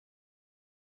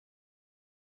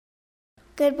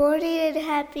Good morning and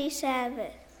happy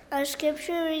Sabbath. Our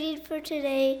scripture reading for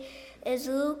today is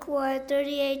Luke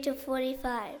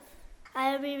 1:38-45.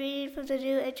 I will be reading from the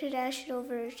New International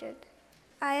Version.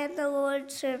 I am the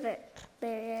Lord's servant,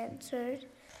 Mary answered.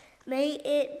 May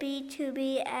it be to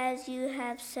me as you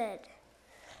have said.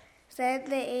 Then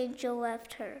the angel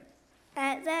left her.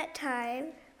 At that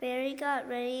time, Mary got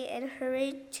ready and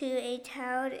hurried to a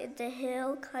town in the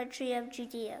hill country of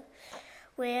Judea,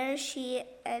 where she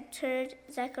entered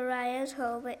Zechariah's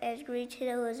home and greeted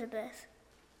Elizabeth.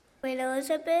 When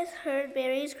Elizabeth heard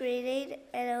Mary's greeting,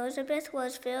 and Elizabeth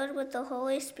was filled with the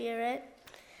Holy Spirit,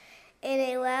 in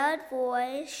a loud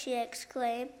voice she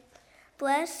exclaimed,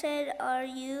 "Blessed are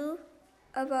you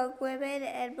among women,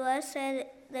 and blessed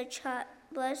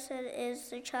is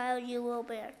the child you will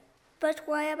bear. But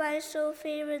why am I so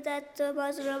favored that the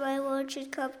mother of my Lord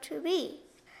should come to me?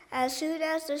 As soon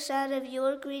as the sound of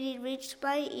your greeting reached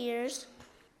my ears,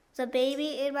 the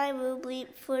baby in my womb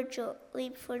leaped for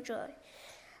joy.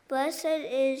 Blessed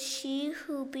is she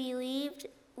who believed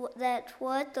that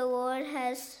what the Lord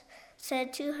has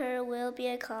said to her will be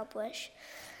accomplished.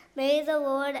 May the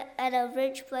Lord add a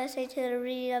rich blessing to the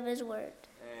reading of his word."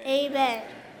 Amen.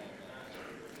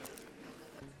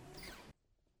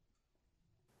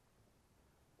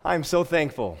 I'm so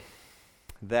thankful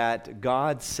that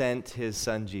God sent his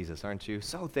son Jesus, aren't you?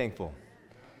 So thankful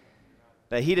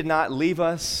that he did not leave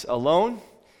us alone,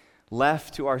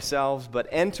 left to ourselves, but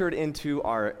entered into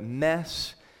our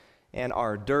mess and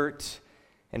our dirt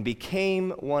and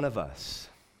became one of us,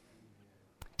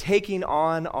 taking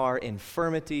on our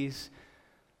infirmities.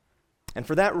 And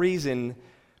for that reason,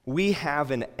 we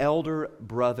have an elder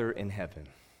brother in heaven.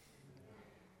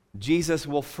 Jesus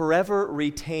will forever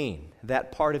retain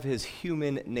that part of his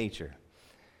human nature.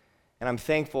 And I'm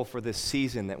thankful for this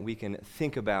season that we can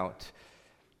think about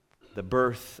the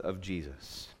birth of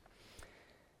Jesus.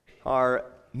 Our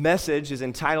message is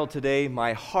entitled today,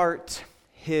 "My Heart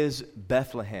His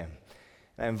Bethlehem."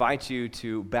 And I invite you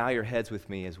to bow your heads with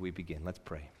me as we begin. Let's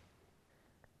pray.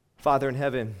 Father in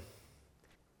heaven,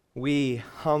 we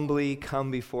humbly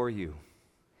come before you.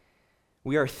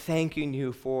 We are thanking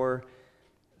you for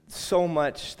so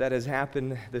much that has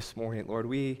happened this morning, Lord.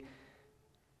 We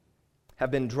have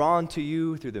been drawn to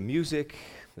you through the music,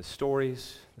 the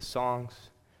stories, the songs.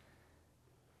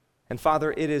 And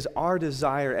Father, it is our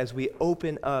desire as we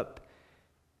open up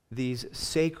these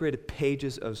sacred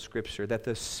pages of Scripture that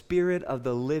the Spirit of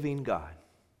the living God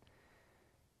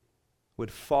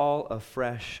would fall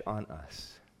afresh on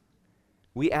us.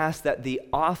 We ask that the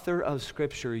author of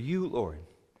Scripture, you, Lord,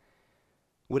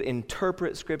 would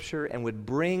interpret Scripture and would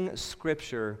bring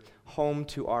Scripture home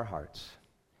to our hearts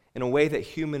in a way that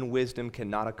human wisdom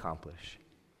cannot accomplish.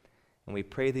 And we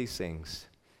pray these things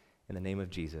in the name of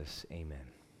Jesus. Amen.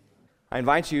 I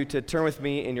invite you to turn with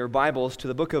me in your Bibles to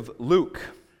the book of Luke.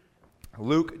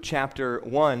 Luke chapter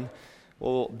 1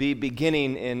 will be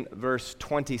beginning in verse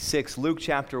 26. Luke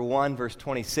chapter 1, verse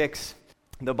 26.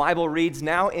 The Bible reads,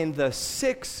 "Now in the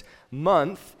 6th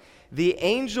month, the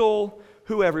angel,"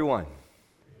 who everyone?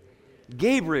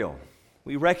 Gabriel.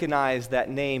 We recognize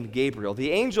that name, Gabriel. The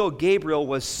angel Gabriel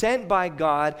was sent by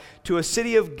God to a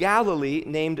city of Galilee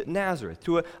named Nazareth,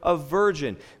 to a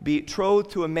virgin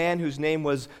betrothed to a man whose name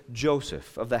was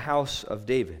Joseph, of the house of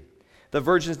David. The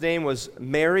virgin's name was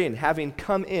Mary, and having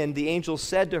come in, the angel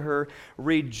said to her,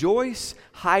 "Rejoice,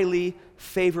 highly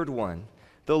favored one.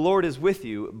 The Lord is with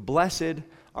you. Blessed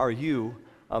are you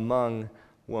among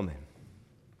women."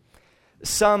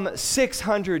 Some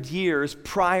 600 years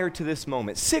prior to this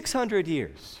moment, 600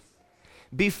 years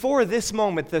before this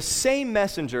moment, the same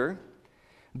messenger,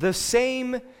 the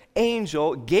same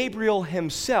angel, Gabriel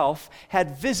himself,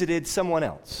 had visited someone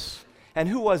else. And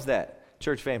who was that,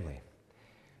 church family?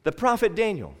 The prophet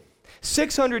Daniel.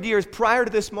 600 years prior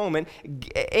to this moment,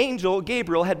 angel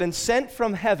Gabriel had been sent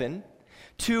from heaven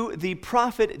to the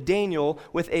prophet Daniel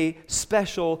with a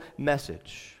special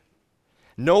message.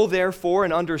 "Know therefore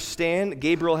and understand,"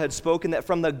 Gabriel had spoken, "that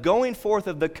from the going forth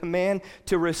of the command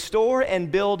to restore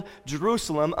and build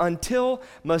Jerusalem until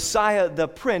Messiah the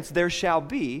Prince there shall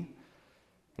be,"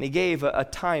 and he gave a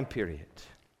time period.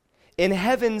 In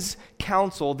heaven's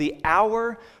council, the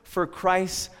hour for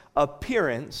Christ's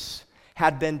appearance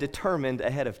had been determined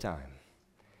ahead of time.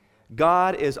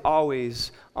 God is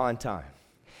always on time.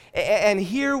 And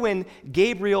here when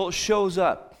Gabriel shows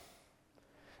up,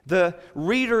 the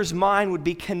reader's mind would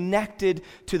be connected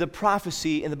to the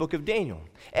prophecy in the book of Daniel.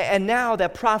 And now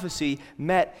that prophecy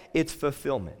met its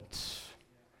fulfillment.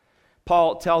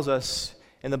 Paul tells us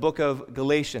in the book of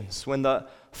Galatians, when the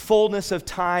fullness of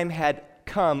time had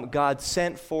come, God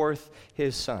sent forth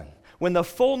his Son. when the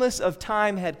fullness of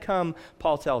time had come,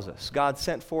 Paul tells us, God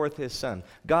sent forth his Son.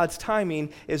 God's timing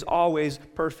is always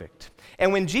perfect.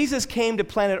 And when Jesus came to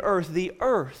planet Earth, the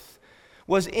earth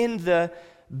was in the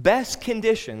best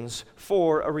conditions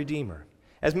for a Redeemer.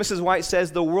 As Mrs. White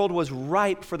says, the world was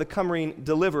ripe for the coming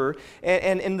deliverer.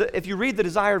 And if you read The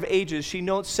Desire of Ages, she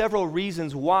notes several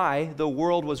reasons why the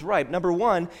world was ripe. Number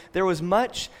one, there was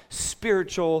much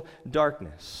spiritual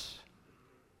darkness.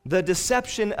 The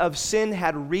deception of sin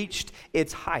had reached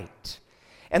its height.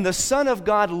 And the Son of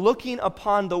God, looking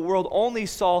upon the world, only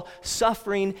saw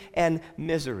suffering and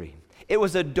misery. It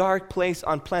was a dark place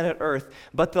on planet Earth,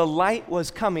 but the light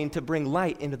was coming to bring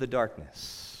light into the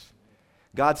darkness.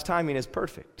 God's timing is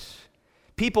perfect.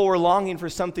 People were longing for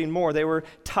something more. They were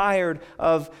tired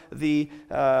of the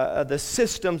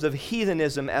systems of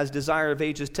heathenism, as Desire of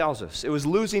Ages tells us. It was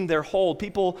losing their hold.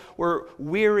 People were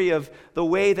weary of the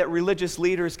way that religious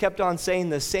leaders kept on saying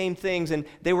the same things, and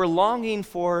they were longing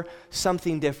for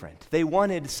something different. They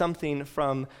wanted something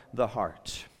from the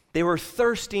heart. They were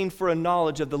thirsting for a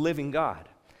knowledge of the living God.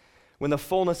 When the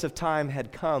fullness of time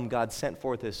had come, God sent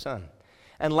forth his Son.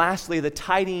 And lastly, the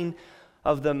tidings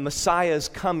of the Messiah's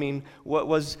coming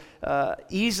was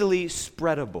easily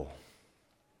spreadable.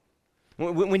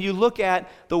 When you look at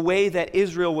the way that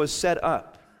Israel was set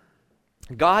up,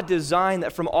 God designed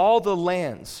that from all the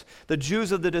lands, the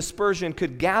Jews of the dispersion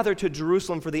could gather to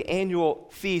Jerusalem for the annual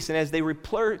feast, and as they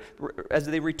return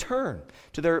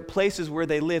to their places where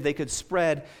they live, they could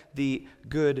spread the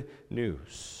good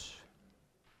news.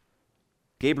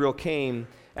 Gabriel came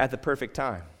at the perfect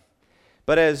time.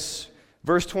 But as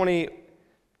verse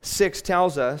 26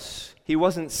 tells us, he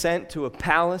wasn't sent to a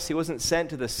palace, he wasn't sent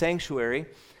to the sanctuary,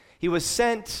 he was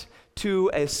sent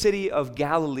to a city of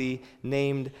Galilee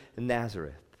named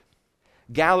Nazareth.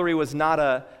 Galilee was not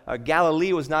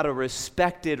a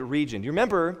respected region. You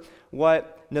remember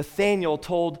what Nathanael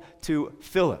told to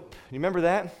Philip? You remember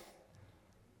that?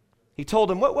 He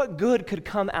told him, what good could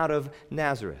come out of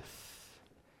Nazareth?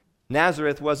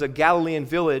 Nazareth was a Galilean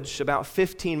village about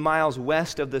 15 miles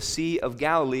west of the Sea of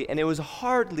Galilee, and it was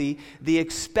hardly the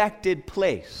expected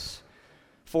place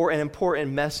for an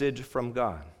important message from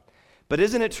God. But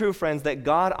isn't it true, friends, that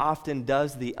God often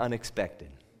does the unexpected?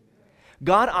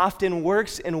 God often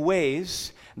works in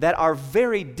ways that are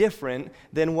very different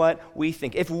than what we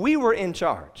think. If we were in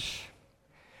charge,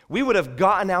 we would have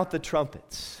gotten out the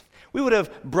trumpets. We would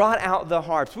have brought out the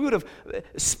harps. We would have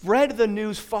spread the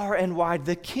news far and wide.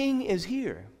 The king is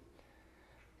here.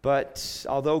 But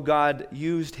although God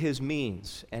used his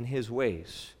means and his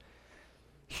ways,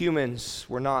 humans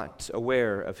were not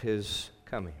aware of his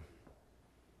coming.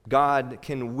 God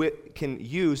can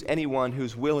use anyone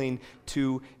who's willing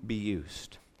to be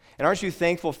used. And aren't you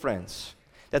thankful, friends,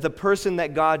 that the person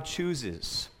that God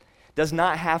chooses does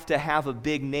not have to have a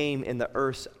big name in the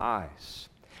earth's eyes?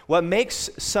 What makes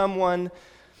someone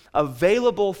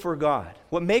available for God,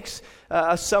 what makes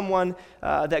someone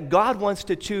that God wants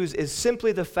to choose is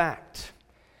simply the fact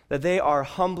that they are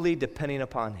humbly depending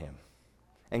upon him.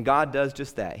 And God does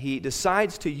just that. He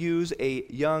decides to use a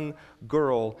young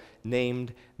girl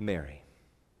named Mary.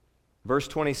 Verse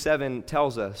 27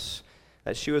 tells us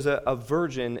that she was a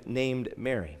virgin named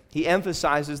Mary. He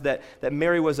emphasizes that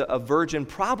Mary was a virgin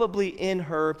probably in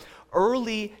her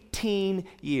early teen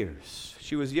years.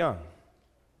 She was young.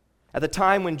 At the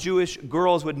time when Jewish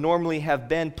girls would normally have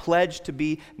been pledged to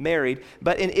be married,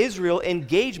 but in Israel,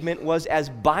 engagement was as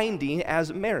binding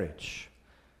as marriage.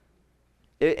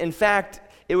 In fact,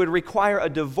 it would require a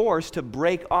divorce to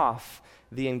break off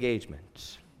the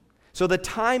engagement. So the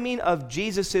timing of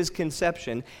Jesus'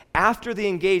 conception after the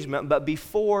engagement but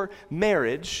before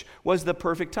marriage was the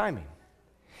perfect timing.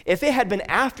 If it had been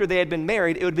after they had been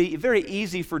married, it would be very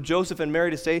easy for Joseph and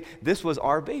Mary to say, this was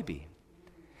our baby.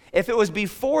 If it was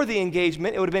before the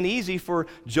engagement, it would have been easy for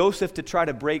Joseph to try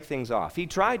to break things off. He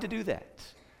tried to do that.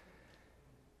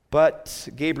 But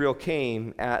Gabriel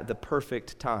came at the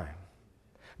perfect time.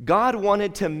 God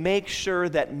wanted to make sure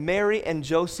that Mary and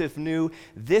Joseph knew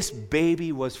this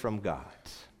baby was from God.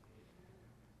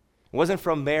 It wasn't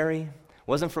from Mary, it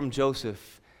wasn't from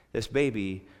Joseph. This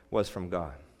baby was from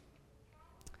God.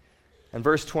 In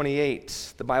verse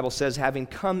 28, the Bible says, having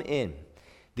come in,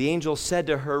 the angel said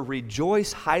to her,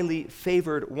 rejoice, highly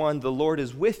favored one, the Lord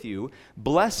is with you.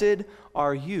 Blessed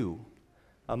are you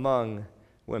among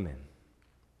women.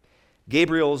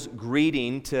 Gabriel's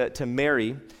greeting to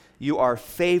Mary, you are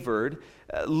favored,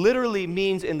 literally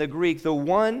means in the Greek, the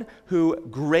one who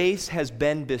grace has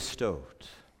been bestowed.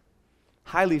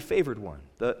 Highly favored one,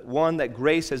 the one that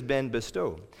grace has been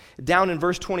bestowed. Down in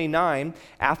verse 29,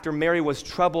 after Mary was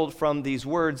troubled from these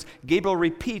words, Gabriel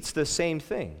repeats the same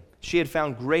thing. She had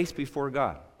found grace before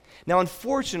God. Now,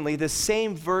 unfortunately, the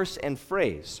same verse and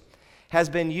phrase has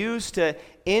been used to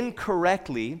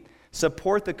incorrectly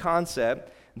support the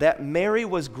concept that Mary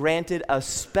was granted a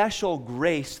special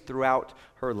grace throughout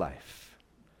her life,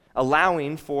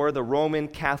 allowing for the Roman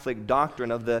Catholic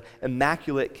doctrine of the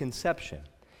Immaculate Conception.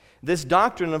 This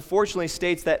doctrine, unfortunately,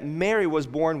 states that Mary was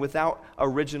born without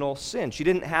original sin. She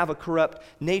didn't have a corrupt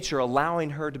nature, allowing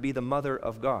her to be the mother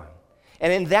of God.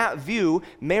 And in that view,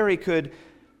 Mary could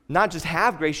not just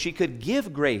have grace, she could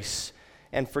give grace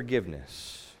and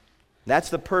forgiveness. That's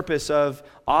the purpose of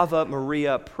Ave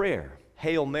Maria prayer,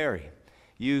 Hail Mary,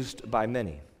 used by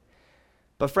many.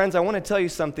 But friends, I want to tell you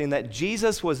something, that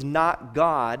Jesus was not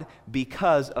God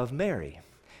because of Mary.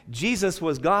 Jesus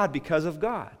was God because of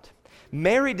God.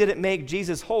 Mary didn't make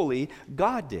Jesus holy,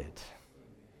 God did.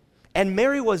 And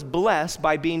Mary was blessed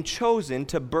by being chosen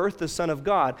to birth the Son of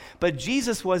God, but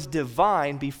Jesus was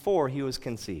divine before he was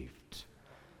conceived.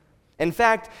 In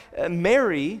fact,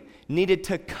 Mary needed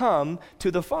to come to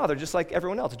the Father just like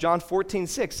everyone else. John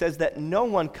 14:6 says that no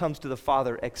one comes to the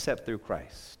Father except through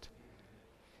Christ.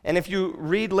 And if you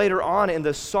read later on in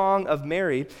the Song of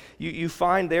Mary, you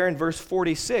find there in verse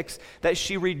 46 that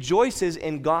she rejoices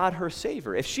in God her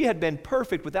Savior. If she had been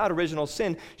perfect without original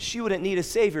sin, she wouldn't need a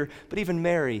Savior, but even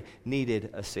Mary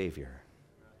needed a Savior.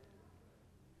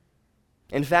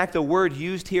 In fact, the word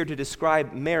used here to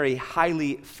describe Mary,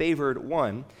 highly favored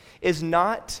one, is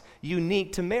not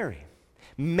unique to Mary.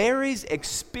 Mary's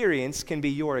experience can be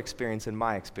your experience and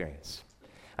my experience.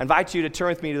 I invite you to turn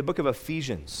with me to the book of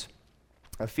Ephesians.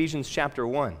 Ephesians chapter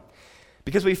 1.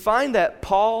 Because we find that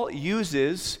Paul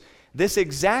uses this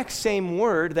exact same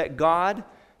word that God,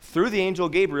 through the angel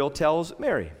Gabriel, tells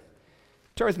Mary.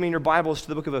 Turn with me in your Bibles to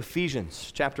the book of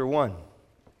Ephesians chapter 1.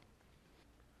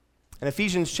 In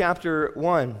Ephesians chapter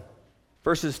 1,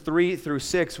 verses 3 through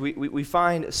 6, we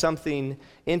find something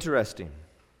interesting.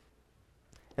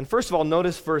 And first of all,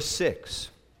 notice verse 6.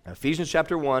 Ephesians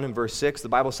chapter 1 and verse 6, the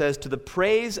Bible says, "To the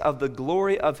praise of the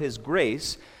glory of his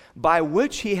grace, by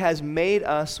which he has made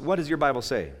us," what does your Bible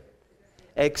say?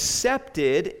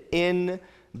 "Accepted in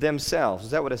themselves."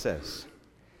 Is that what it says?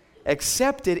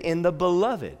 Accepted in the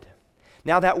beloved.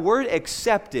 Now that word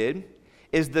accepted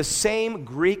is the same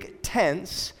Greek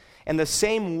tense and the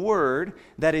same word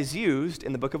that is used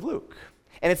in the book of Luke.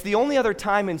 And it's the only other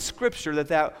time in Scripture that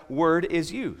that word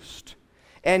is used.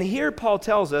 And here Paul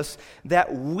tells us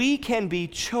that we can be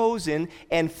chosen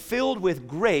and filled with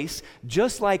grace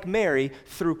just like Mary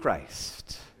through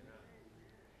Christ.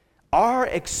 Our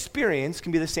experience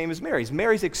can be the same as Mary's.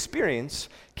 Mary's experience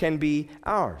can be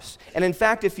ours. And in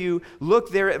fact, if you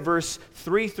look there at verse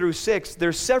 3 through 6,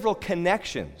 there's several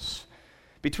connections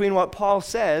between what Paul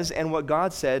says and what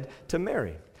God said to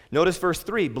Mary. Notice verse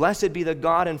 3, "Blessed be the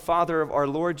God and Father of our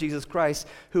Lord Jesus Christ,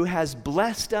 who has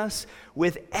blessed us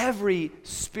with every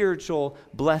spiritual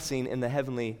blessing in the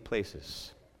heavenly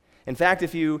places." In fact,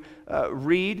 if you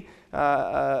read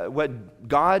what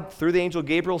God, through the angel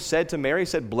Gabriel, said to Mary,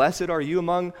 said, "Blessed are you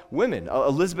among women."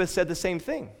 Elizabeth said the same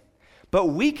thing. But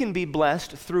we can be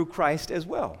blessed through Christ as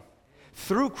well.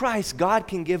 Through Christ, God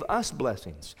can give us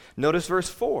blessings. Notice verse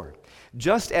 4.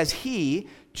 "Just as he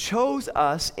chose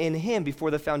us in him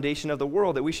before the foundation of the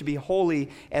world, that we should be holy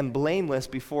and blameless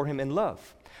before him in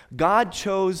love." God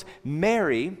chose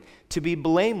Mary to be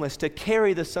blameless, to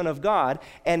carry the Son of God,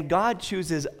 and God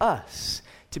chooses us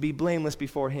to be blameless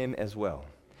before him as well.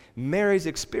 Mary's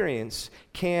experience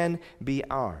can be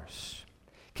ours.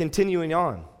 Continuing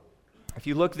on, if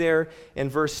you look there in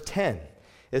verse 10,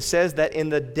 it says that in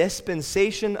the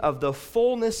dispensation of the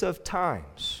fullness of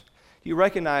times, you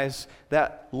recognize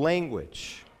that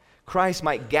language. Christ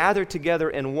might gather together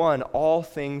in one all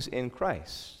things in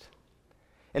Christ.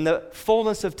 In the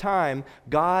fullness of time,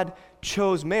 God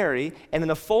chose Mary, and in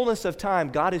the fullness of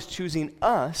time, God is choosing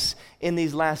us in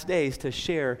these last days to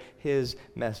share his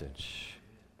message.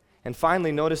 And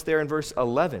finally, notice there in verse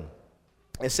 11,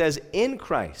 it says, "In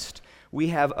Christ we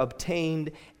have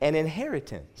obtained an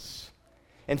inheritance."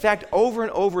 In fact, over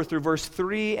and over through verse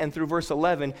 3 and through verse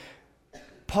 11,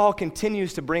 Paul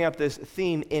continues to bring up this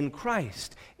theme, in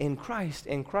Christ, in Christ,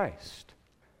 in Christ.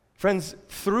 Friends,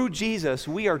 through Jesus,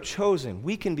 we are chosen.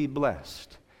 We can be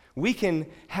blessed. We can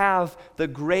have the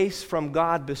grace from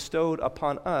God bestowed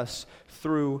upon us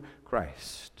through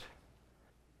Christ.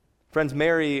 Friends,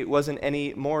 Mary wasn't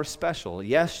any more special.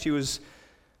 Yes, she was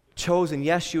chosen.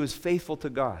 Yes, she was faithful to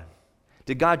God.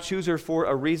 Did God choose her for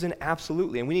a reason?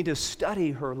 Absolutely. And we need to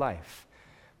study her life.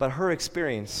 But her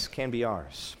experience can be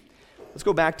ours. Let's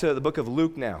go back to the book of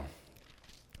Luke now.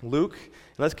 Luke,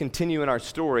 let's continue in our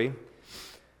story.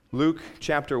 Luke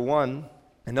chapter 1.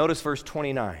 And notice verse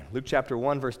 29, Luke chapter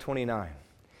 1, verse 29.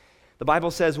 The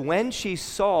Bible says, when she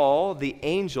saw the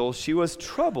angel, she was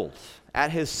troubled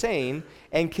at his saying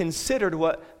and considered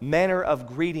what manner of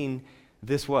greeting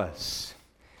this was.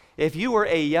 If you were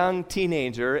a young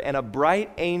teenager and a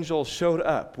bright angel showed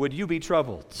up, would you be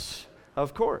troubled?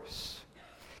 Of course.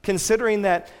 Considering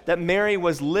that Mary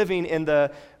was living in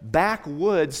the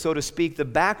backwoods, so to speak, the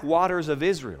backwaters of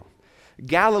Israel.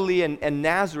 Galilee and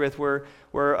Nazareth were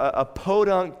a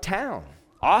podunk town,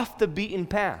 off the beaten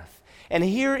path. And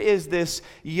here is this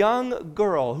young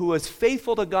girl who was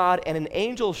faithful to God, and an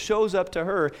angel shows up to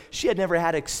her. She had never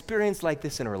had experience like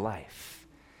this in her life.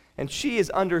 And she is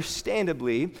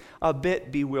understandably a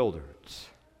bit bewildered.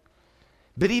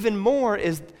 But even more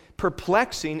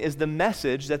perplexing is the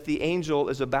message that the angel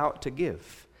is about to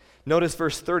give. Notice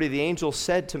verse 30, the angel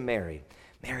said to Mary,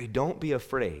 Mary, don't be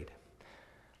afraid.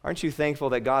 Aren't you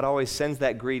thankful that God always sends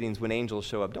that greetings when angels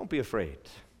show up? Don't be afraid.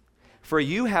 For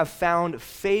you have found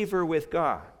favor with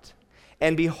God.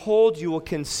 And behold, you will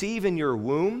conceive in your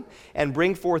womb and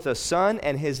bring forth a son,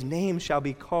 and his name shall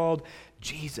be called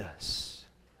Jesus.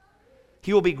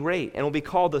 He will be great and will be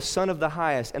called the Son of the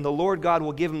Highest, and the Lord God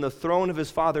will give him the throne of his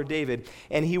father David,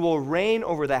 and he will reign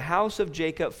over the house of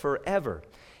Jacob forever,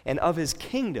 and of his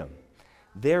kingdom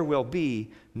there will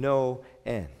be no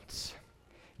end.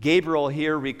 Gabriel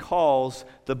here recalls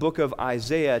the book of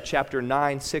Isaiah, chapter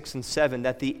 9, 6, and 7,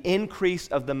 that the increase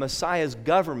of the Messiah's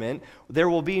government, there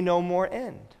will be no more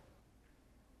end.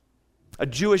 A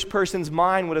Jewish person's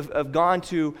mind would have gone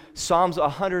to Psalms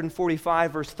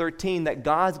 145, verse 13, that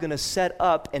God's going to set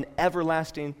up an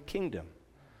everlasting kingdom.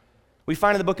 We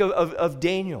find in the book of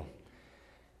Daniel,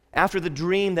 after the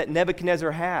dream that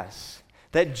Nebuchadnezzar has,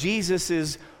 that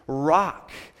Jesus'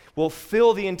 rock will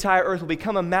fill the entire earth, will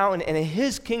become a mountain, and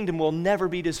his kingdom will never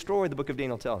be destroyed, the book of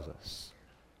Daniel tells us.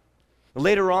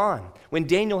 Later on, when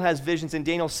Daniel has visions in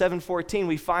Daniel 7:14,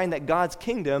 we find that God's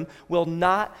kingdom will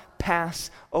not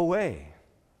pass away.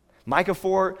 Micah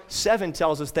 4:7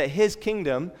 tells us that his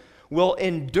kingdom will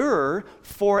endure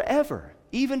forever,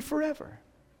 even forever.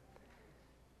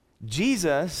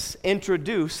 Jesus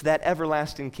introduced that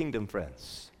everlasting kingdom,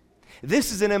 friends.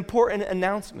 This is an important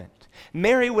announcement.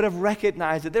 Mary would have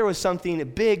recognized that there was something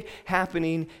big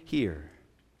happening here.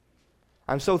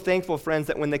 I'm so thankful, friends,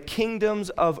 that when the kingdoms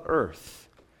of earth,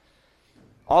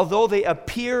 although they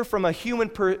appear from a human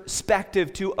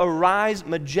perspective to arise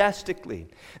majestically,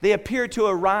 they appear to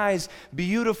arise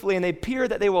beautifully, and they appear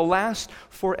that they will last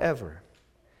forever.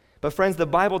 But friends, the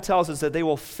Bible tells us that they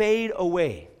will fade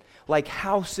away like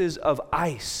houses of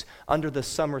ice under the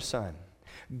summer sun.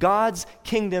 God's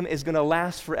kingdom is going to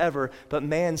last forever, but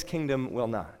man's kingdom will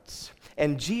not.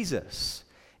 And Jesus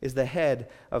is the head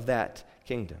of that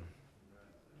kingdom.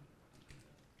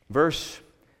 Verse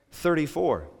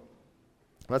 34.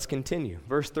 Let's continue.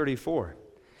 Verse 34.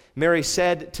 Mary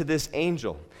said to this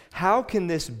angel, "How can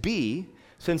this be,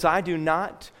 since I do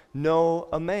not know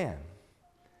a man?"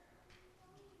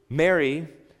 Mary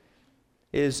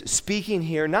is speaking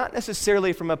here not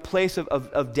necessarily from a place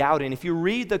of doubting. If you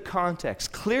read the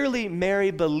context, clearly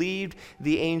Mary believed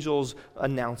the angel's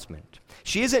announcement.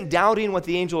 She isn't doubting what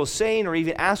the angel is saying or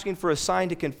even asking for a sign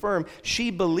to confirm. She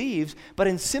believes, but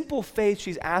in simple faith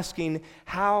she's asking,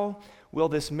 how will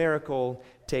this miracle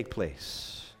take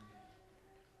place?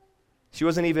 She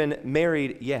wasn't even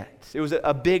married yet. It was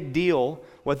a big deal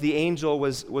what the angel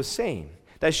was saying,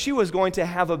 that she was going to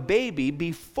have a baby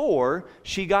before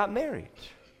she got married.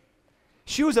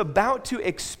 She was about to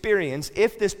experience,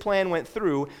 if this plan went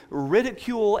through,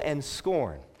 ridicule and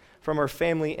scorn from her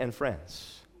family and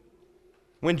friends.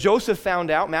 When Joseph found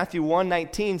out, Matthew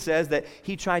 1:19 says that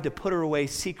he tried to put her away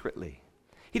secretly.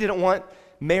 He didn't want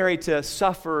Mary to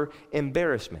suffer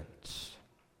embarrassment.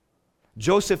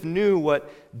 Joseph knew what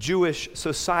Jewish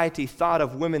society thought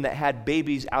of women that had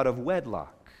babies out of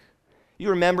wedlock. You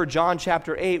remember John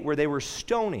chapter 8 where they were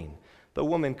stoning the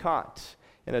woman caught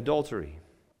in adultery.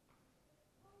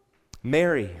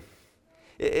 Mary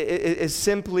is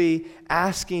simply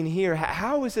asking here,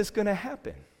 how is this going to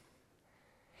happen?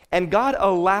 And God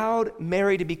allowed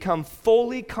Mary to become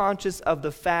fully conscious of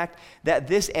the fact that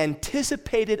this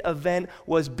anticipated event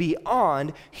was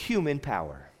beyond human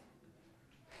power,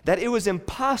 that it was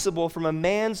impossible from a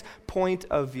man's point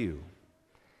of view.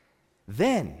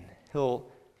 Then he'll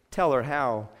tell her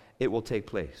how it will take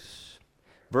place.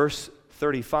 Verse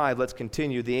 35, let's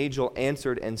continue. The angel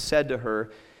answered and said to her,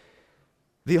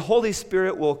 "The Holy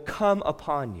Spirit will come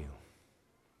upon you,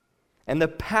 and the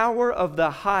power of the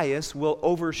highest will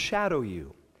overshadow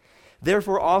you.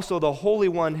 Therefore also the Holy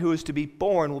One who is to be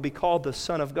born will be called the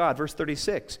Son of God. Verse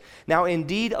 36. Now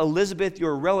indeed Elizabeth,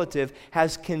 your relative,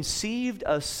 has conceived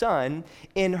a son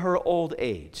in her old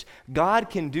age. God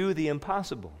can do the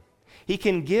impossible. He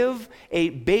can give a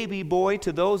baby boy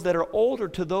to those that are old or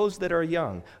to those that are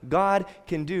young. God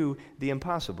can do the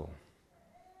impossible.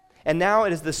 And now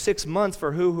it is the 6 months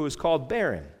for who is called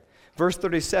barren. Verse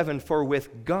 37, for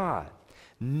with God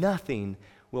nothing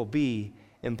will be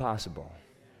impossible.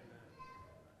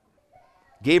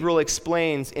 Gabriel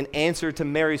explains in answer to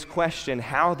Mary's question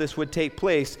how this would take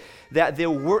place, that it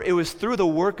was through the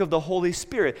work of the Holy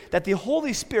Spirit. That the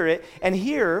Holy Spirit, and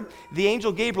here the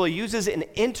angel Gabriel uses an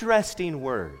interesting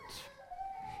word.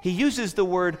 He uses the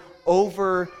word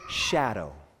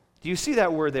overshadow. Do you see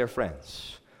that word there,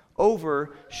 friends?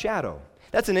 Overshadow.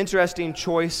 That's an interesting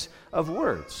choice of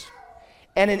words.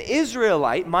 And an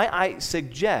Israelite, might I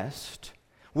suggest,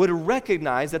 would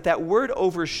recognize that that word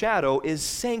overshadow is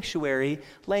sanctuary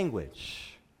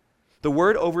language. The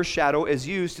word overshadow is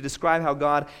used to describe how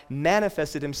God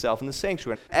manifested himself in the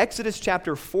sanctuary. Exodus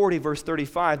chapter 40, verse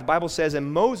 35, the Bible says,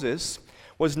 and Moses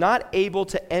was not able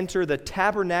to enter the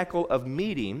tabernacle of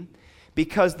meeting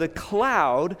because the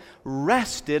cloud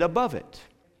rested above it.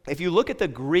 If you look at the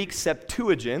Greek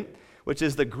Septuagint, which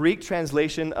is the Greek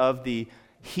translation of the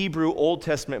Hebrew Old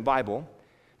Testament Bible,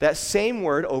 that same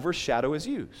word overshadow is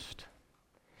used.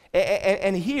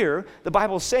 And here, the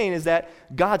Bible is saying is that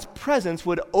God's presence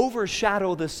would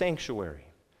overshadow the sanctuary,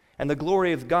 and the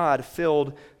glory of God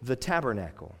filled the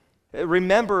tabernacle.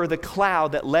 Remember the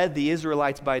cloud that led the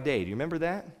Israelites by day. Do you remember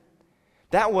that?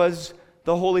 That was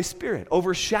the Holy Spirit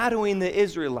overshadowing the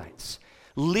Israelites,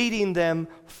 leading them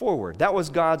forward. That was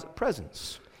God's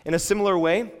presence. In a similar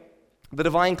way, the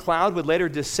divine cloud would later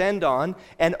descend on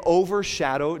and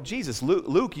overshadow Jesus.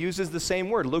 Luke uses the same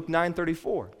word, Luke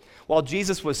 9:34. While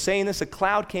Jesus was saying this, a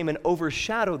cloud came and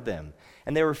overshadowed them,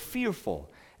 and they were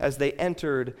fearful as they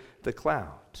entered the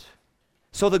cloud.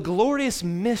 So the glorious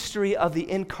mystery of the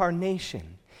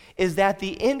incarnation is that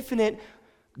the infinite,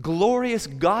 glorious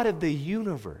God of the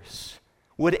universe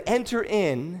would enter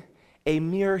in a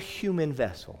mere human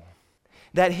vessel.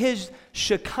 That his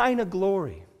Shekinah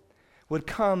glory would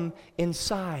come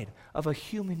inside of a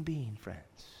human being,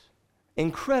 friends.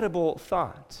 Incredible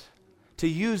thought to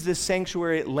use this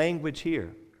sanctuary language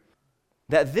here.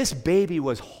 That this baby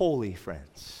was holy,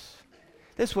 friends.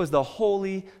 This was the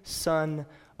Holy Son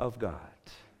of God.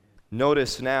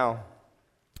 Notice now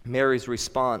Mary's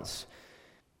response.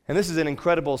 And this is an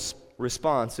incredible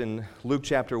response in Luke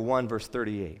chapter 1, verse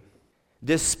 38.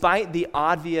 Despite the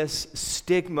obvious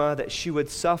stigma that she would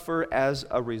suffer as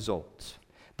a result,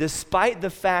 despite the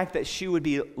fact that she would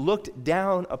be looked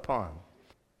down upon,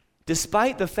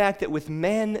 despite the fact that with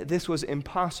men this was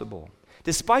impossible,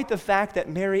 despite the fact that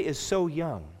Mary is so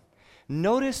young,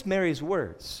 notice Mary's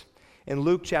words in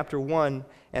Luke chapter 1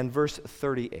 and verse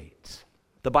 38.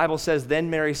 The Bible says, then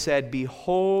Mary said,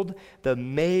 behold the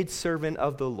maidservant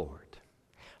of the Lord.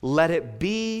 Let it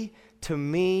be to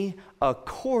me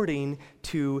according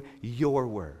to your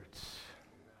words.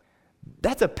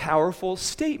 That's a powerful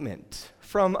statement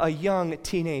from a young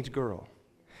teenage girl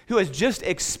who has just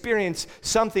experienced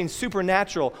something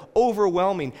supernatural,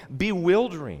 overwhelming,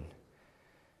 bewildering.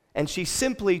 And she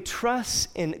simply trusts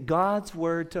in God's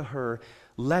word to her,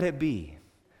 let it be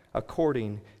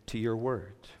according to your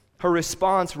word. Her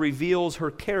response reveals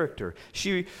her character.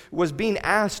 She was being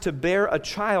asked to bear a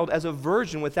child as a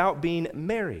virgin without being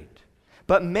married.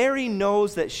 But Mary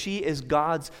knows that she is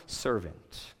God's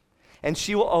servant, and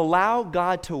she will allow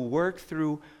God to work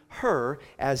through her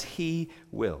as he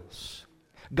wills.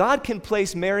 God can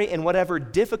place Mary in whatever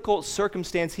difficult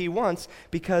circumstance he wants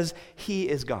because he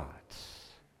is God.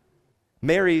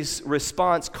 Mary's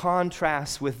response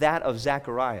contrasts with that of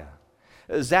Zechariah.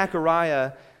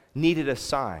 Zechariah needed a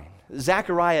sign.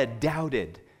 Zechariah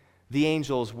doubted the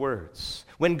angel's words.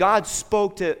 When God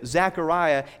spoke to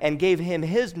Zechariah and gave him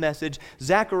his message,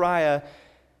 Zechariah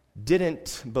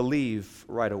didn't believe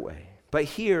right away. But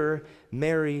here,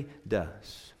 Mary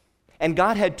does. And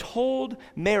God had told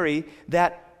Mary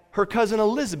that her cousin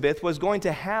Elizabeth was going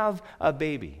to have a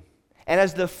baby. And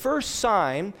as the first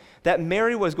sign that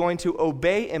Mary was going to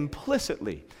obey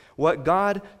implicitly what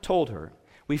God told her,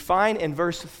 we find in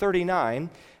verse 39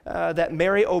 that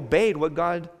Mary obeyed what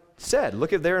God said.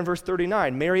 Look at there in verse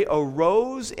 39. Mary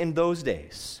arose in those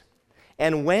days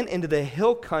and went into the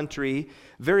hill country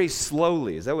very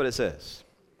slowly. Is that what it says?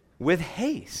 With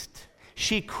haste.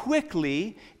 She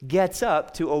quickly gets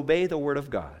up to obey the word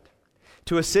of God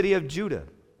to a city of Judah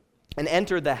and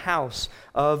entered the house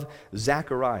of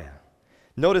Zechariah.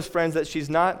 Notice, friends, that she's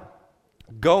not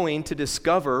going to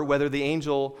discover whether the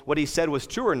angel, what he said was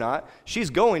true or not. She's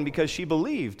going because she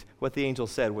believed what the angel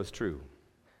said was true.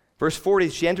 Verse 40,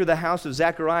 she entered the house of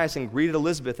Zacharias and greeted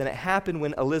Elizabeth. And it happened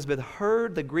when Elizabeth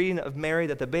heard the greeting of Mary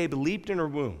that the babe leaped in her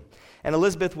womb. And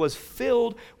Elizabeth was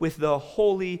filled with the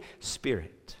Holy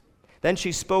Spirit. Then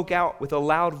she spoke out with a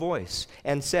loud voice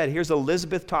and said, here's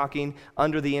Elizabeth talking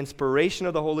under the inspiration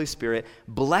of the Holy Spirit,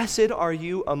 "Blessed are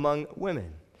you among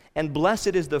women, and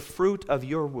blessed is the fruit of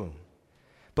your womb.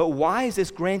 But why is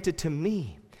this granted to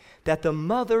me, that the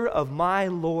mother of my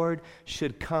Lord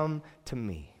should come to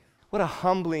me?" What a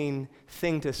humbling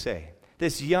thing to say.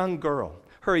 This young girl,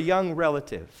 her young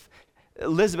relative,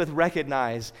 Elizabeth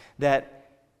recognized that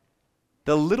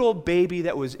the little baby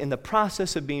that was in the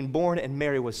process of being born in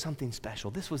Mary was something special.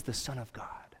 This was the Son of God.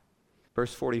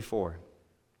 Verse 44,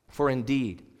 "For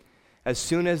indeed, as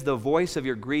soon as the voice of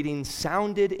your greeting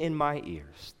sounded in my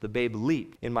ears, the babe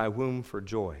leaped in my womb for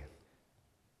joy."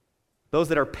 Those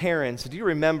that are parents, do you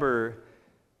remember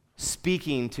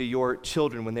speaking to your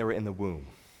children when they were in the womb?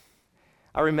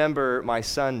 I remember my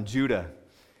son Judah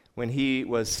when he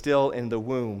was still in the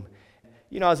womb.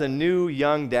 You know, as a new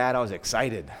young dad, I was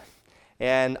excited.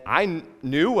 And I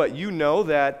knew what you know,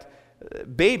 that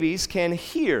babies can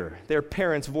hear their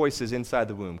parents' voices inside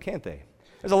the womb, can't they?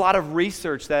 There's a lot of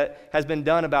research that has been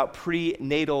done about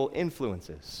prenatal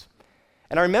influences.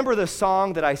 And I remember the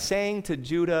song that I sang to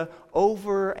Judah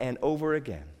over and over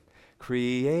again.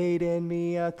 "Create in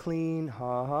me a clean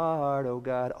heart, O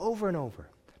God," over and over.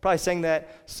 Probably sang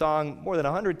that song more than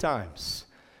 100 times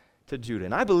to Judah.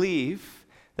 And I believe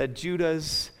that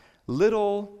Judah's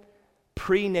little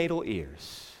prenatal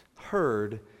ears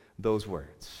heard those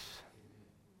words.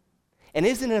 And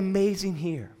isn't it amazing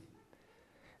here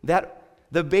that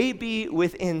the baby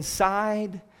within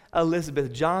inside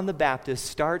Elizabeth, John the Baptist,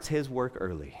 starts his work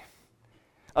early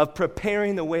of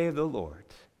preparing the way of the Lord.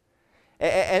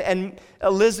 And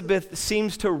Elizabeth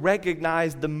seems to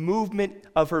recognize the movement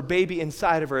of her baby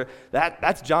inside of her.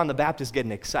 That's John the Baptist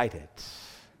getting excited.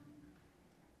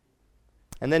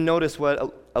 And then notice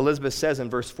what Elizabeth says in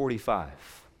verse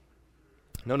 45.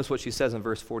 Notice what she says in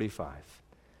verse 45.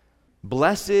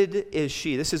 "Blessed is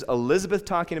she." This is Elizabeth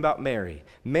talking about Mary.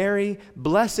 "Mary,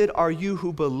 blessed are you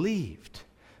who believed,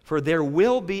 for there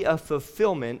will be a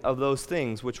fulfillment of those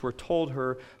things which were told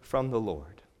her from the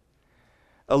Lord."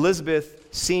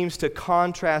 Elizabeth seems to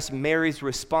contrast Mary's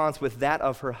response with that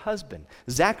of her husband.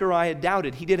 Zechariah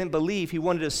doubted. He didn't believe. He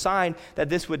wanted a sign that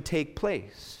this would take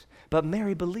place. But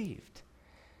Mary believed.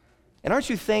 And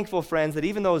aren't you thankful, friends, that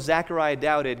even though Zechariah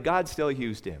doubted, God still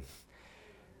used him?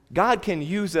 God can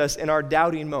use us in our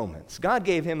doubting moments. God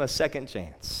gave him a second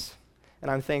chance, and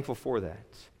I'm thankful for that.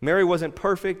 Mary wasn't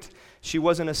perfect. She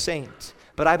wasn't a saint.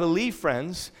 But I believe,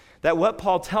 friends, that what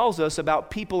Paul tells us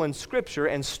about people in Scripture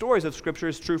and stories of Scripture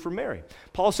is true for Mary.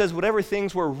 Paul says whatever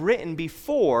things were written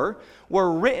before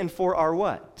were written for our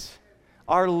what?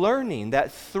 Our learning,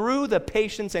 that through the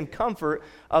patience and comfort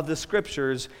of the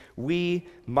Scriptures, we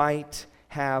might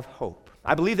have hope.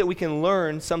 I believe that we can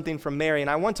learn something from Mary, and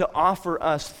I want to offer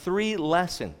us 3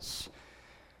 lessons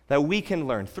that we can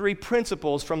learn, 3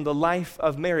 principles from the life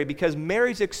of Mary, because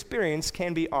Mary's experience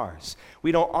can be ours.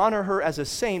 We don't honor her as a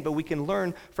saint, but we can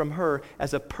learn from her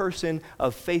as a person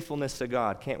of faithfulness to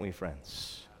God, can't we,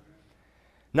 friends?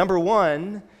 Number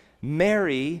 1,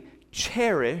 Mary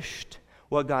cherished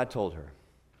what God told her.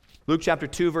 Luke chapter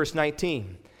 2, verse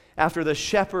 19. After the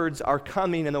shepherds are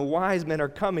coming and the wise men are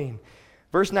coming,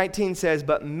 verse 19 says,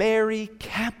 "But Mary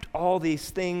kept all these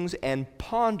things and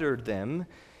pondered them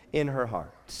in her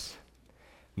heart."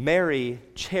 Mary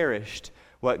cherished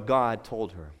what God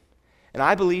told her. And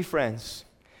I believe, friends,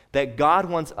 that God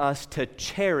wants us to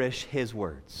cherish His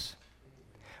words.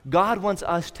 God wants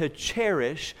us to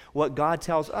cherish what God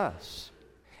tells us.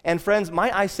 And friends,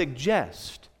 might I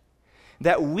suggest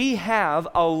that we have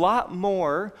a lot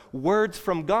more words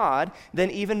from God than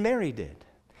even Mary did.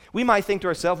 We might think to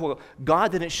ourselves, well,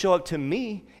 God didn't show up to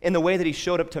me in the way that He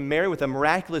showed up to Mary with a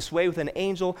miraculous way with an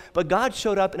angel, but God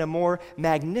showed up in a more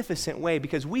magnificent way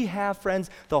because we have,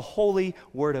 friends, the holy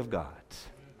Word of God.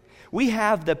 We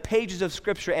have the pages of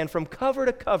Scripture, and from cover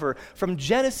to cover, from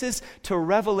Genesis to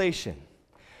Revelation,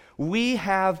 we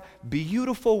have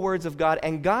beautiful words of God,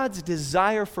 and God's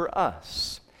desire for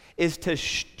us is to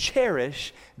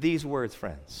cherish these words,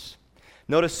 friends.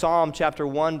 Notice Psalm chapter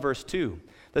 1, verse 2.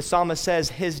 The psalmist says,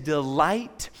 "His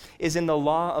delight is in the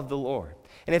law of the Lord."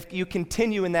 And if you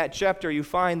continue in that chapter, you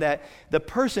find that the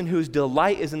person whose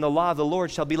delight is in the law of the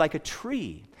Lord shall be like a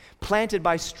tree planted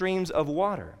by streams of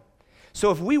water.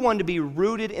 So if we want to be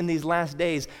rooted in these last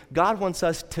days, God wants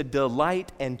us to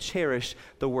delight and cherish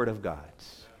the Word of God.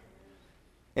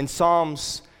 In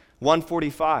Psalms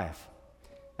 145,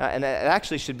 and it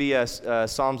actually should be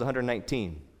Psalms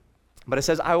 119, but it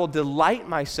says, I will delight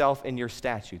myself in your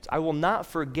statutes. I will not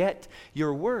forget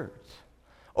your words.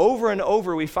 Over and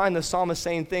over, we find the psalmist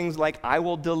saying things like, I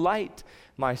will delight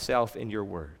myself in your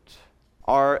words.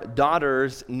 Our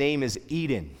daughter's name is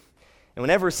Eden. And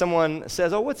whenever someone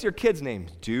says, oh, what's your kid's name?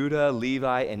 Judah,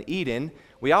 Levi, and Eden,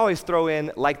 we always throw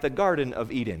in like the Garden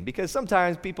of Eden, because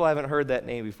sometimes people haven't heard that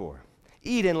name before.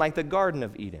 Eden, like the Garden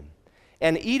of Eden.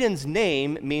 And Eden's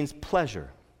name means pleasure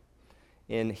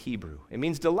in Hebrew. It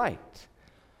means delight.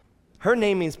 Her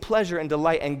name means pleasure and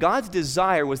delight, and God's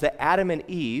desire was that Adam and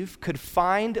Eve could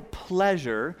find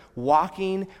pleasure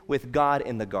walking with God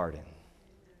in the garden.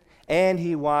 And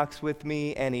he walks with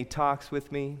me, and he talks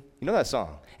with me. You know that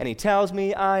song? And he tells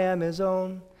me I am his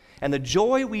own. And the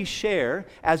joy we share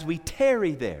as we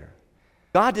tarry there.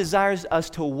 God desires us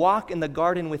to walk in the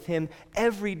garden with him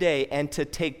every day and to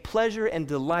take pleasure and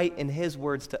delight in his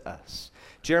words to us.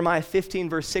 Jeremiah 15,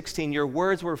 verse 16, your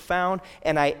words were found,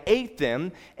 and I ate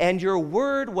them, and your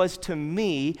word was to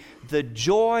me the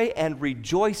joy and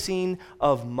rejoicing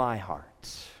of my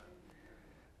heart.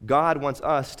 God wants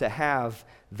us to have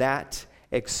that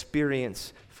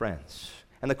experience, friends.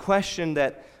 And the question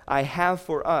that I have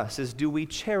for us is, do we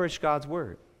cherish God's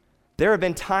word? There have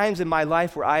been times in my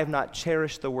life where I have not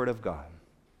cherished the word of God.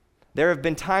 There have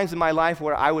been times in my life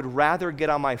where I would rather get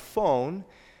on my phone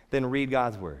than read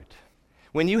God's word.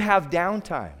 When you have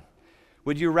downtime,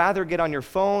 would you rather get on your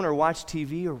phone or watch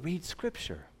TV or read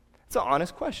Scripture? It's an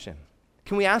honest question.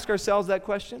 Can we ask ourselves that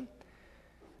question?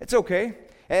 It's okay.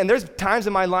 And there's times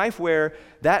in my life where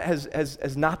that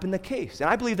has not been the case. And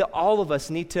I believe that all of us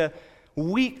need to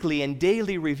weekly and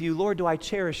daily review, Lord, do I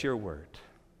cherish your word?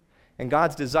 And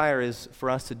God's desire is for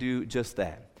us to do just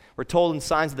that. We're told in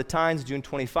Signs of the Times, June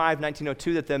 25,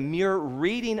 1902, that the mere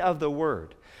reading of the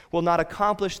word will not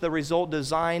accomplish the result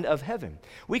designed of heaven.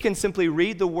 We can simply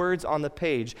read the words on the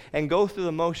page and go through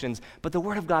the motions, but the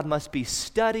word of God must be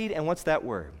studied, and what's that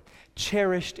word?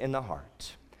 Cherished in the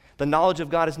heart. The knowledge of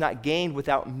God is not gained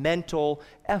without mental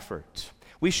effort.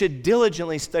 We should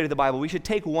diligently study the Bible. We should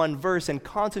take one verse and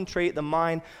concentrate the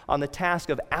mind on the task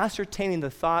of ascertaining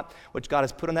the thought which God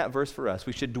has put on that verse for us.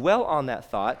 We should dwell on that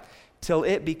thought till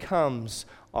it becomes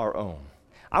our own.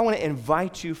 I want to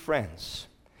invite you, friends,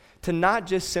 to not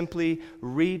just simply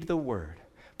read the Word,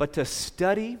 but to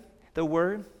study the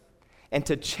Word and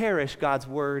to cherish God's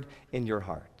Word in your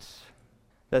hearts.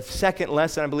 The second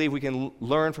lesson I believe we can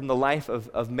learn from the life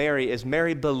of Mary is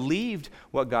Mary believed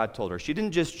what God told her. She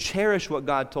didn't just cherish what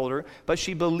God told her, but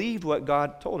she believed what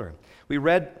God told her. We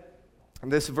read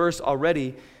this verse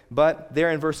already, but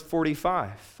there in verse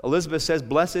 45, Elizabeth says,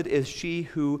 blessed is she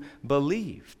who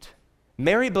believed.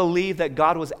 Mary believed that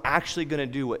God was actually going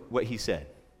to do what he said,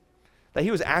 that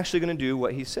he was actually going to do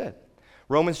what he said.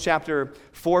 Romans chapter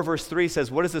 4, verse 3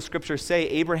 says, what does the scripture say?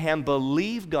 Abraham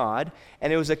believed God,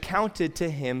 and it was accounted to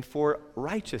him for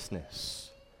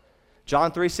righteousness.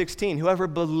 John 3:16, whoever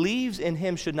believes in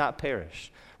him should not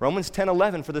perish. Romans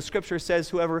 10:11, for the scripture says,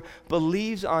 whoever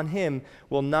believes on him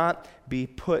will not be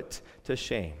put to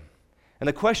shame. And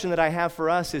the question that I have for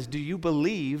us is, do you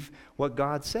believe what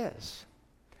God says?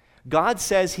 God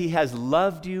says he has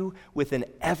loved you with an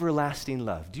everlasting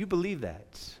love. Do you believe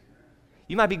that?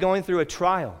 You might be going through a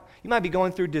trial. You might be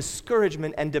going through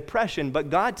discouragement and depression, but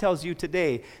God tells you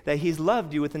today that he's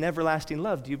loved you with an everlasting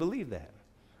love. Do you believe that?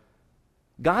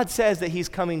 God says that he's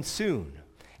coming soon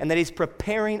and that he's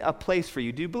preparing a place for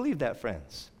you. Do you believe that,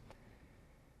 friends?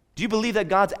 Do you believe that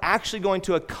God's actually going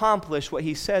to accomplish what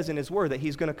he says in his word, that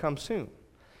he's going to come soon?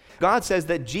 God says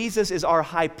that Jesus is our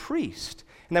high priest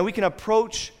and that we can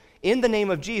approach in the name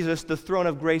of Jesus the throne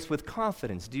of grace with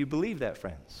confidence. Do you believe that,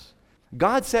 friends?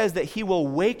 God says that he will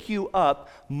wake you up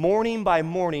morning by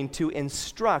morning to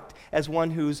instruct as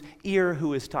one whose ear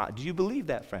who is taught. Do you believe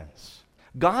that, friends?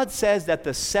 God says that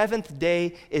the seventh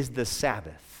day is the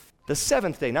Sabbath. The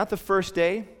seventh day, not the first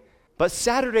day, but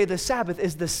Saturday the Sabbath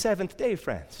is the seventh day,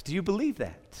 friends. Do you believe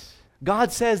that?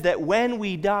 God says that when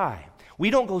we die, we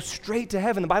don't go straight to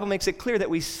heaven. The Bible makes it clear that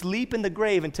we sleep in the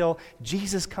grave until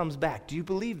Jesus comes back. Do you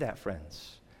believe that,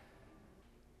 friends?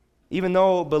 Even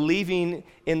though believing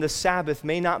in the Sabbath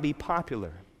may not be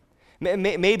popular.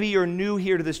 Maybe you're new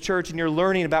here to this church and you're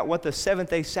learning about what the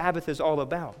seventh-day Sabbath is all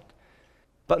about.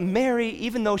 But Mary,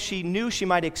 even though she knew she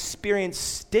might experience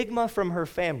stigma from her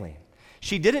family,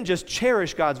 she didn't just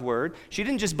cherish God's word. She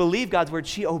didn't just believe God's word.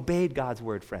 She obeyed God's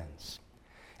word, friends.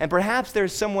 And perhaps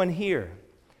there's someone here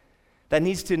that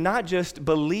needs to not just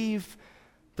believe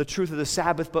the truth of the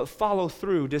Sabbath, but follow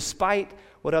through despite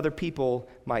what other people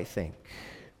might think.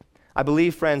 I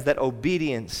believe, friends, that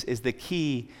obedience is the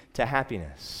key to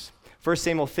happiness. 1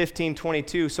 Samuel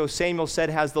 15:22, so Samuel said,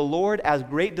 has the Lord as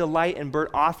great delight in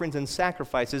burnt offerings and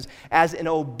sacrifices as in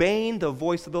obeying the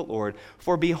voice of the Lord?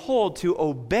 For behold, to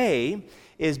obey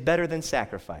is better than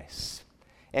sacrifice,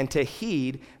 and to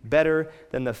heed better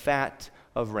than the fat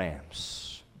of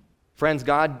rams. Friends,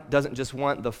 God doesn't just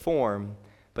want the form,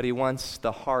 but he wants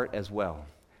the heart as well.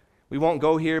 We won't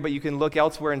go here, but you can look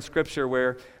elsewhere in Scripture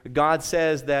where God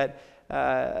says that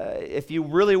if you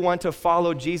really want to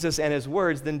follow Jesus and his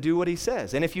words, then do what he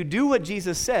says. And if you do what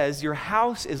Jesus says, your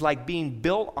house is like being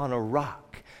built on a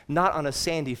rock, not on a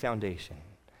sandy foundation.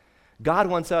 God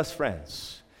wants us,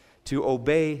 friends, to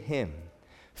obey him.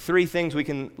 3 things we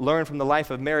can learn from the life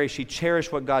of Mary. She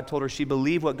cherished what God told her. She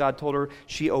believed what God told her.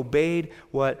 She obeyed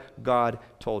what God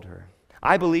told her.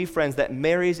 I believe, friends, that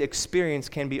Mary's experience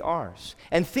can be ours.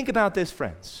 And think about this,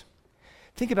 friends.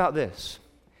 Think about this.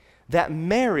 That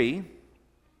Mary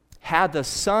had the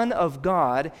Son of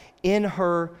God in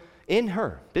her,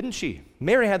 didn't she?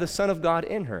 Mary had the Son of God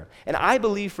in her. And I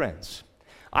believe, friends,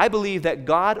 I believe that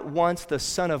God wants the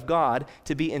Son of God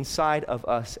to be inside of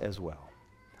us as well.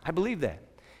 I believe that.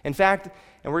 In fact,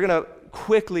 and we're going to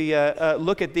quickly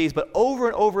look at these, but over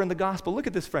and over in the gospel, look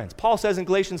at this, friends. Paul says in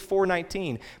Galatians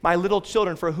 4:19, my little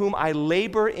children, for whom I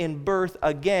labor in birth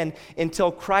again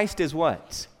until Christ is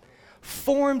what?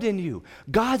 Formed in you.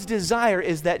 God's desire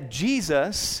is that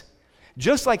Jesus,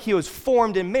 just like he was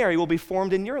formed in Mary, will be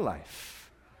formed in your life.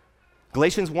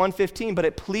 Galatians 1:15, but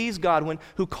it pleased God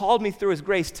who called me through his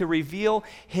grace to reveal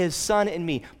his Son in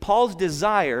me. Paul's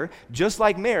desire, just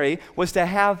like Mary, was to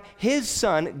have his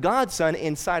Son, God's Son,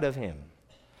 inside of him.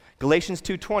 Galatians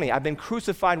 2:20, I've been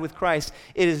crucified with Christ.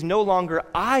 It is no longer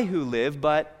I who live,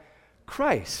 but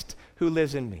Christ who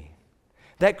lives in me.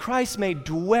 That Christ may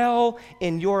dwell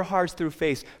in your hearts through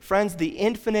faith. Friends, the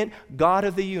infinite God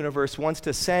of the universe wants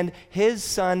to send his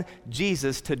Son,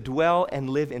 Jesus, to dwell and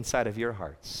live inside of your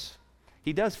hearts.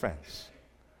 He does, friends.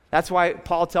 That's why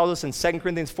Paul tells us in 2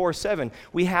 Corinthians 4:7,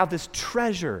 we have this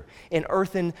treasure in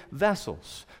earthen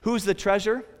vessels. Who's the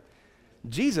treasure?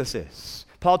 Jesus is.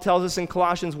 Paul tells us in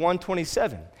Colossians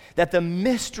 1:27 that the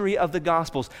mystery of the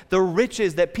Gospels, the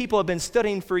riches that people have been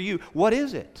studying for you, what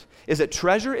is it? Is it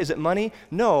treasure? Is it money?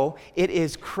 No, it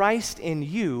is Christ in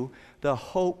you, the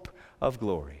hope of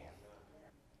glory.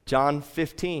 John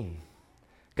 15,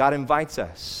 God invites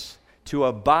us to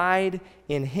abide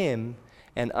in him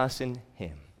and us in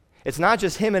him. It's not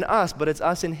just him and us, but it's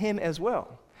us and him as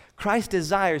well. Christ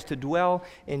desires to dwell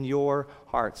in your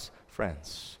hearts,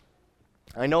 friends.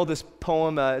 I know this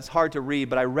poem is hard to read,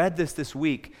 but I read this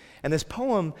week, and this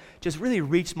poem just really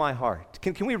reached my heart.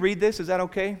 Can we read this? Is that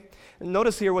okay?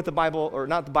 Notice here what the Bible, or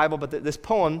not the Bible, but this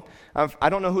poem, I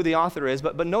don't know who the author is,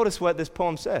 but notice what this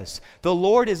poem says. The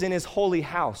Lord is in his holy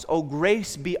house, O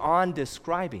grace beyond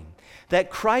describing,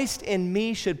 that Christ in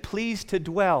me should please to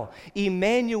dwell,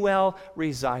 Emmanuel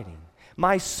residing.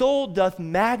 My soul doth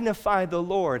magnify the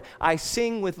Lord, I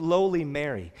sing with lowly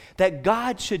Mary, that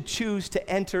God should choose to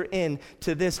enter in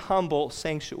to this humble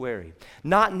sanctuary.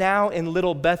 Not now in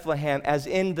little Bethlehem, as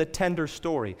in the tender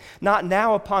story, not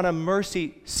now upon a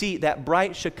mercy seat, that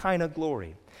bright Shekinah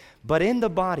glory, but in the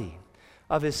body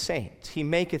of his saint, he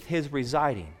maketh his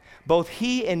residing, both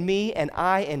he in me and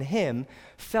I in him,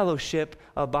 fellowship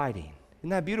abiding. Isn't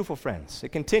that beautiful, friends? It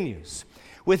continues.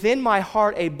 Within my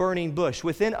heart a burning bush,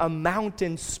 within a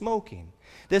mountain smoking.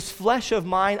 This flesh of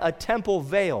mine a temple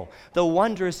veil, the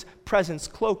wondrous presence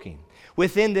cloaking.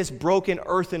 Within this broken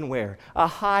earthenware, a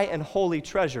high and holy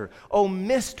treasure. O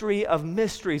mystery of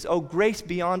mysteries, O grace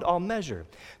beyond all measure.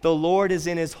 The Lord is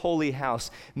in his holy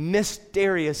house,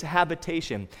 mysterious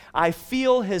habitation. I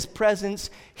feel his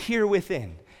presence here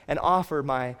within and offer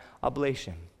my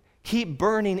oblation. Keep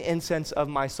burning incense of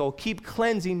my soul. Keep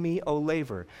cleansing me, O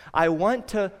laver. I want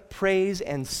to praise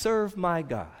and serve my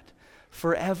God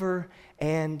forever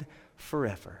and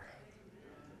forever.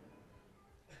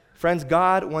 Friends,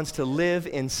 God wants to live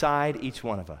inside each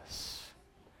one of us.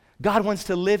 God wants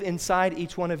to live inside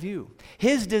each one of you.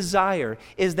 His desire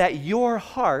is that your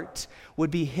heart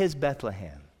would be his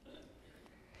Bethlehem.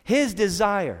 His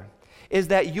desire is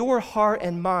that your heart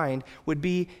and mind would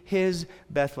be his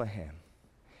Bethlehem.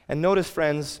 And notice,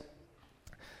 friends,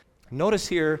 notice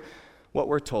here what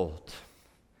we're told.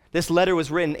 This letter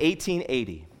was written in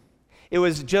 1880. It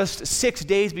was just 6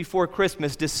 days before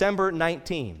Christmas, December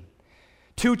 19.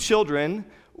 2 children,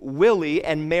 Willie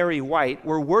and Mary White,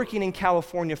 were working in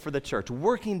California for the church,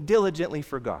 working diligently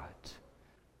for God.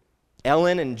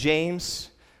 Ellen and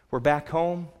James were back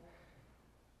home.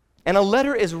 And a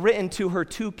letter is written to her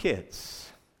 2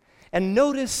 kids. And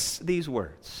notice these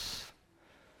words.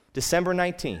 December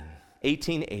 19,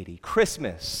 1880.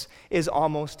 Christmas is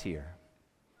almost here.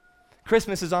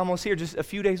 Christmas is almost here, just a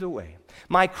few days away.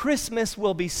 My Christmas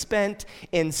will be spent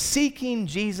in seeking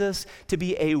Jesus to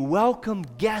be a welcome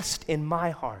guest in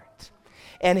my heart.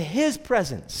 And his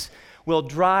presence will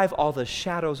drive all the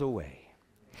shadows away.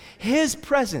 His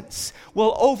presence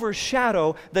will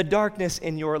overshadow the darkness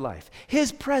in your life.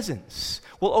 His presence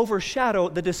will overshadow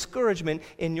the discouragement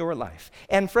in your life.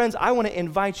 And friends, I want to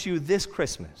invite you this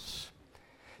Christmas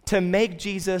to make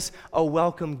Jesus a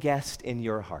welcome guest in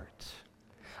your heart.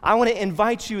 I want to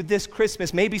invite you this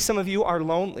Christmas. Maybe some of you are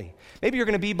lonely. Maybe you're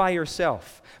going to be by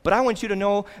yourself. But I want you to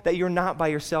know that you're not by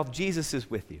yourself. Jesus is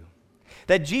with you.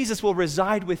 That Jesus will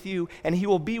reside with you and he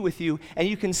will be with you. And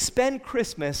you can spend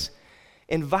Christmas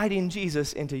inviting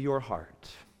Jesus into your heart.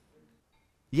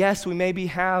 Yes, we maybe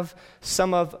have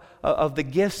some of the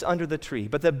gifts under the tree,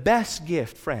 but the best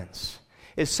gift, friends,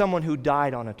 is someone who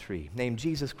died on a tree named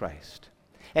Jesus Christ.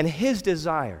 And his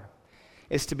desire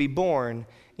is to be born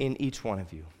in each one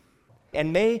of you.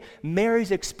 And may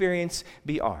Mary's experience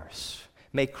be ours.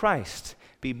 May Christ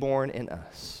be born in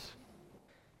us.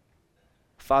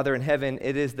 Father in heaven,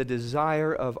 it is the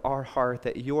desire of our heart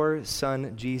that your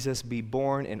Son, Jesus, be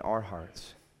born in our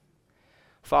hearts.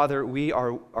 Father, we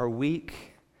are weak,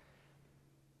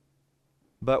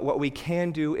 but what we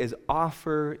can do is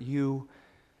offer you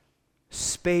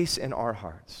space in our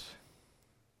hearts.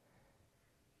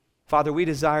 Father, we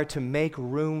desire to make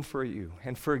room for you,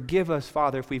 and forgive us,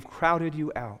 Father, if we've crowded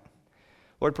you out.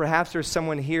 Lord, perhaps there's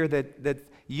someone here that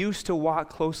used to walk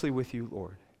closely with you,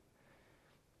 Lord.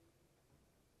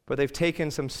 But they've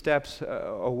taken some steps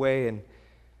away, and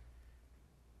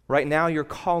right now you're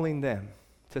calling them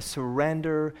to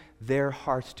surrender their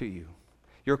hearts to you.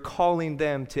 You're calling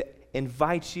them to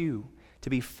invite you to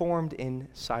be formed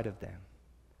inside of them.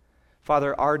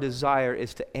 Father, our desire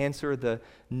is to answer the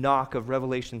knock of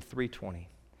Revelation 3:20.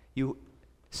 You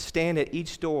stand at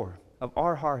each door of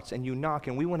our hearts and you knock,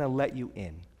 and we want to let you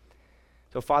in.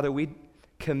 So, Father, we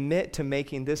commit to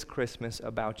making this Christmas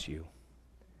about you.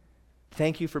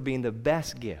 Thank you for being the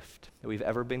best gift that we've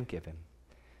ever been given.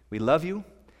 We love you.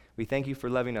 We thank you for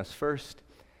loving us first.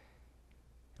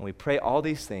 And we pray all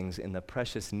these things in the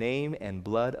precious name and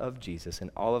blood of Jesus.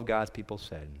 And all of God's people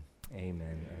said, amen.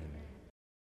 Amen.